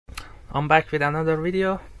I'm back with another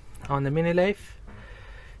video on the mini lathe.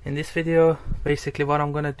 In this video, basically what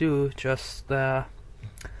I'm gonna do, just gonna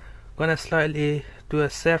slightly do a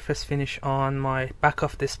surface finish on my back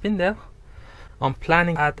of the spindle. I'm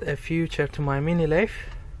planning to add a feature to my mini lathe,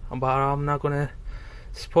 but I'm not gonna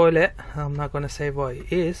spoil it. I'm not gonna say what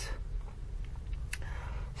it is.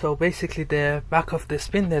 So basically the back of the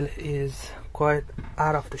spindle is quite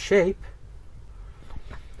out of the shape,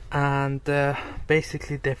 and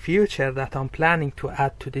basically the feature that I'm planning to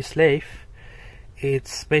add to this lathe,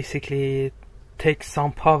 it's basically takes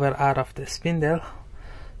some power out of the spindle.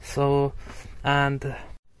 So, and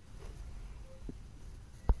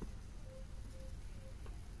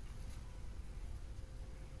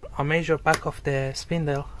I measure back of the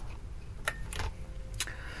spindle,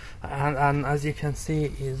 and as you can see,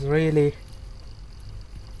 is really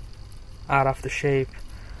out of the shape.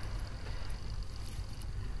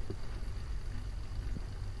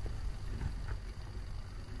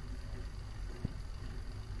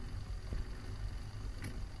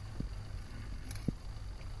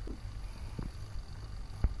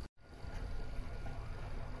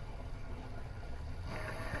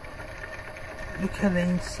 Look at the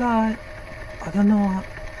inside. I don't know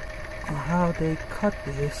how they cut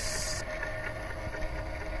this.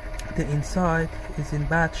 The inside is in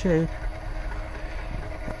bad shape.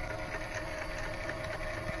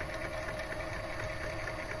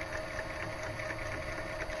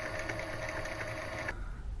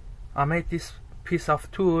 I made this piece of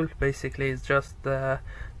tool, basically it's just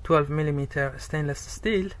 12mm stainless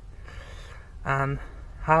steel, and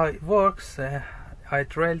how it works, I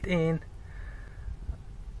drilled in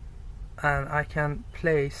and I can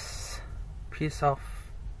place piece of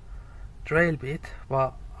drill bit,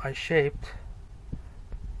 but I shaped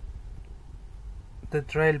the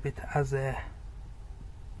drill bit as a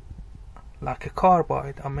like a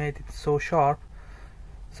carbide. I made it so sharp.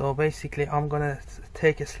 So basically I'm gonna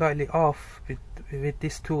take it slightly off with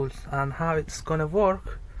these tools, and how it's gonna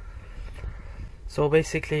work. So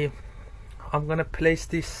basically I'm gonna place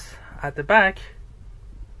this at the back,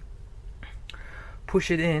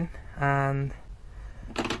 push it in, and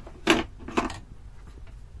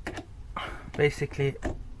basically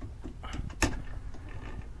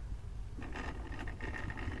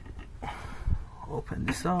open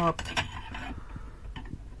this up.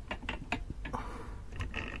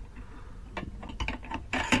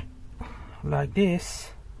 Like this,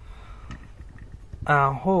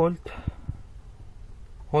 and hold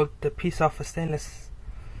the piece of stainless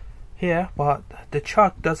here, but the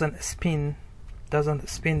chuck doesn't spin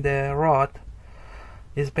the rod.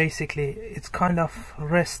 Is basically it's kind of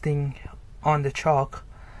resting on the chuck,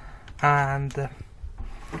 and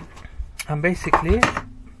basically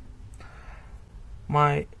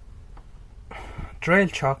my drill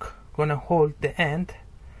chuck gonna hold the end,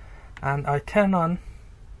 and I turn on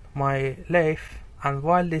my lathe, and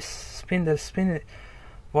while the spindle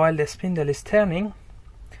is turning,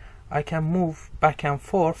 I can move back and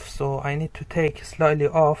forth. So I need to take slightly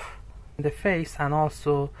off the face, and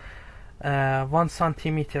also 1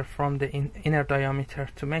 centimeter from the inner diameter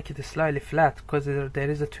to make it slightly flat, because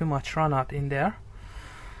there is too much run out in there.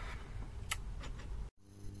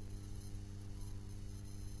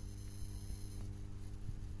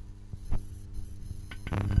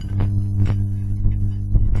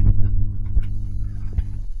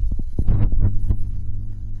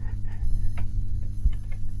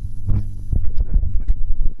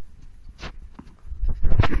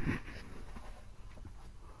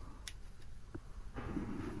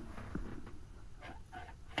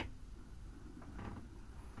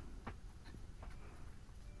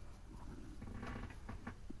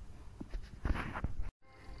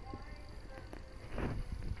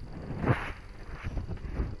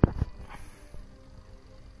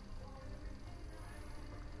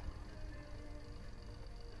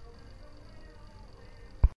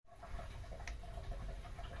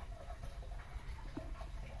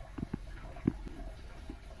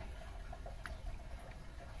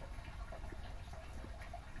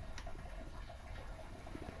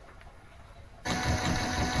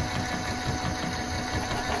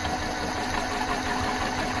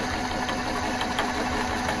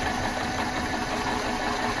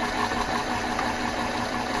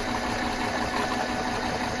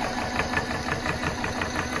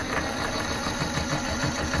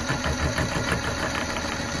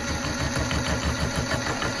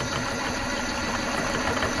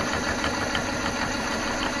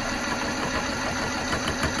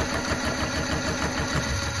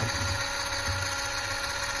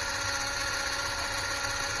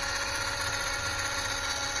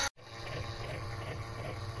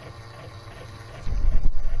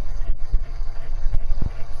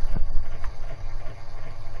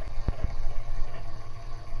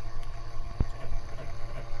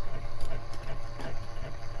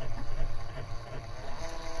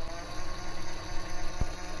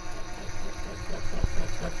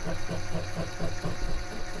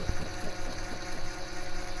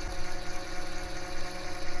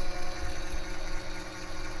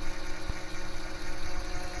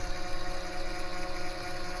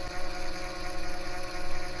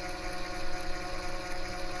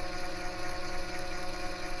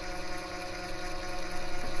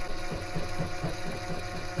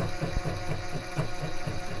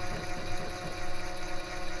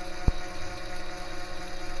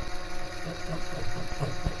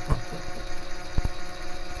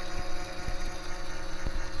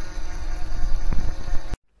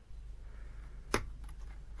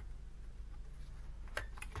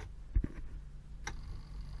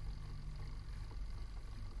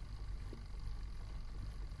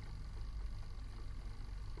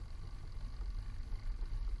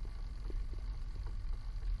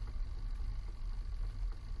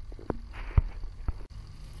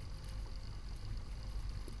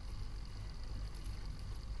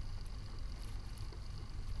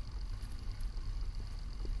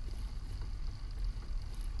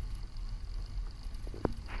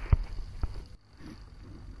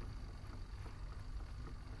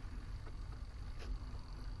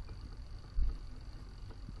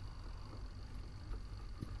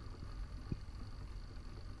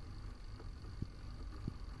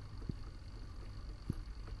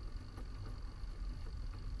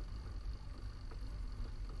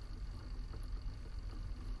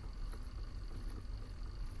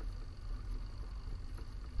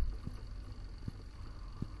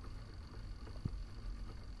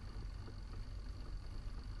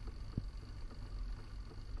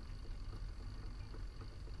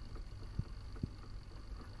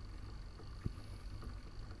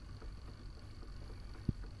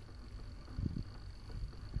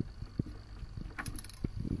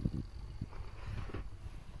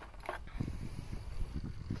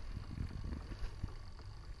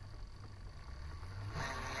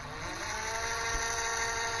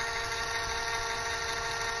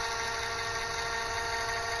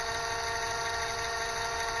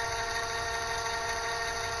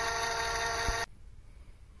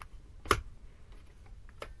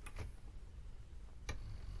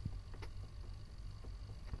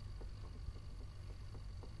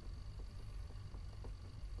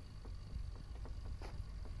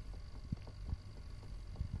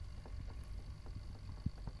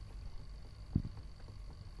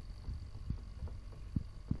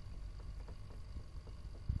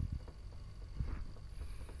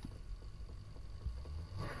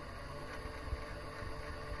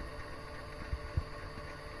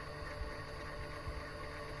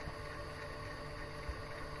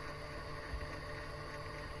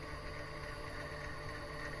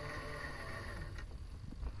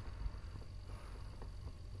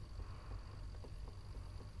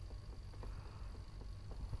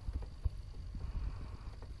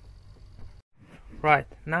 Right,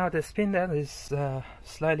 now the spindle is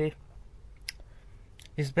slightly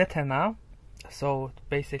better now. So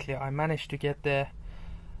basically I managed to get the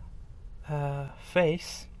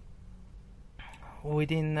face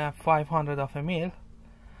within 500 of a mil,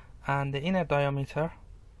 and the inner diameter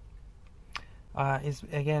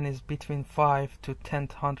is between 5 to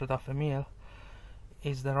 10th of a mil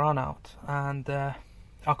is the run out, and I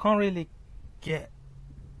can't really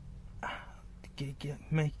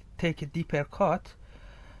take a deeper cut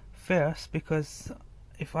first, because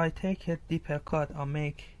if I take a deeper cut I'll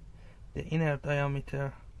make the inner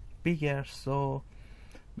diameter bigger, so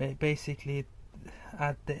basically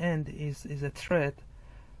at the end is a thread,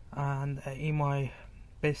 and it might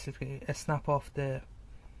basically snap off the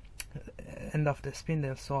end of the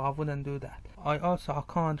spindle, so I wouldn't do that. I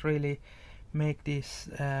can't really make this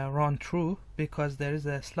run through because there is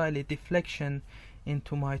a slightly deflection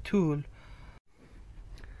into my tool.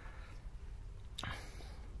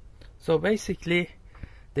 So basically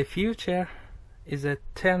the future is a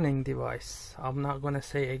turning device. I'm not gonna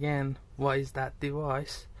say again what is that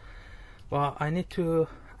device, but I need to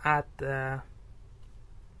add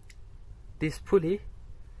this pulley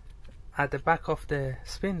at the back of the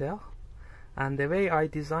spindle, and the way I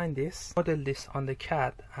designed this, modeled this on the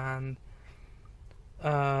CAD, and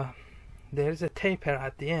there is a taper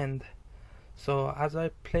at the end. So as I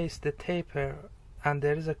place the taper, and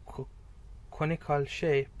there is a conical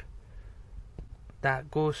shape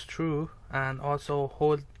that goes through and also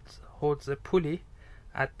holds a pulley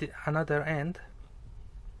at the another end.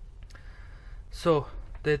 So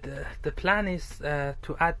the plan is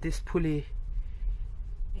to add this pulley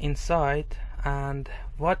inside, and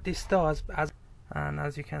what this does, as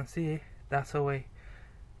you can see, that's the way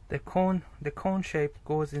the cone shape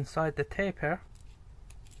goes inside the taper,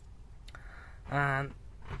 and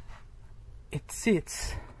it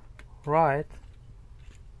sits right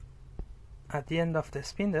at the end of the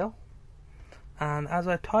spindle. And as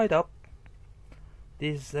I tied up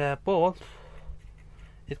this bolt,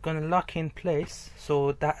 it's gonna lock in place,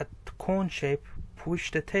 so that cone shape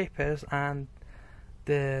push the tapers, and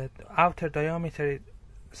the outer diameter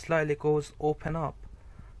slightly goes open up,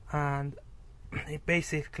 and it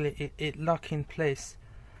basically it lock in place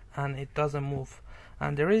and it doesn't move.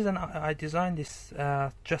 And the reason I designed this,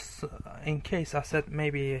 just in case, I said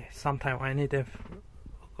maybe sometime I need to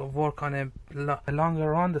work on a longer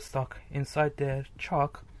round stock inside the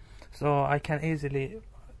chuck, so I can easily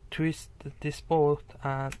twist this bolt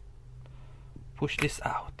and push this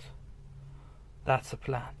out. That's the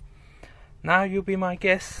plan. Now you be my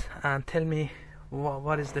guest and tell me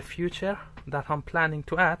what is the future that I'm planning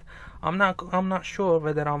to add. I'm not sure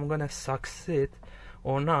whether I'm gonna succeed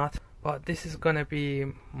or not, but this is gonna be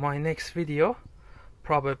my next video,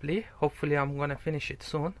 probably. Hopefully I'm gonna finish it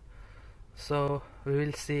soon, so we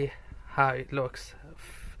will see how it looks.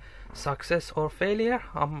 Success or failure,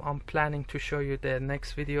 I'm planning to show you the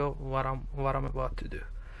next video what I'm about to do.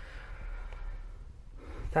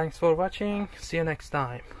 Thanks for watching. See you next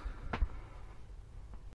time.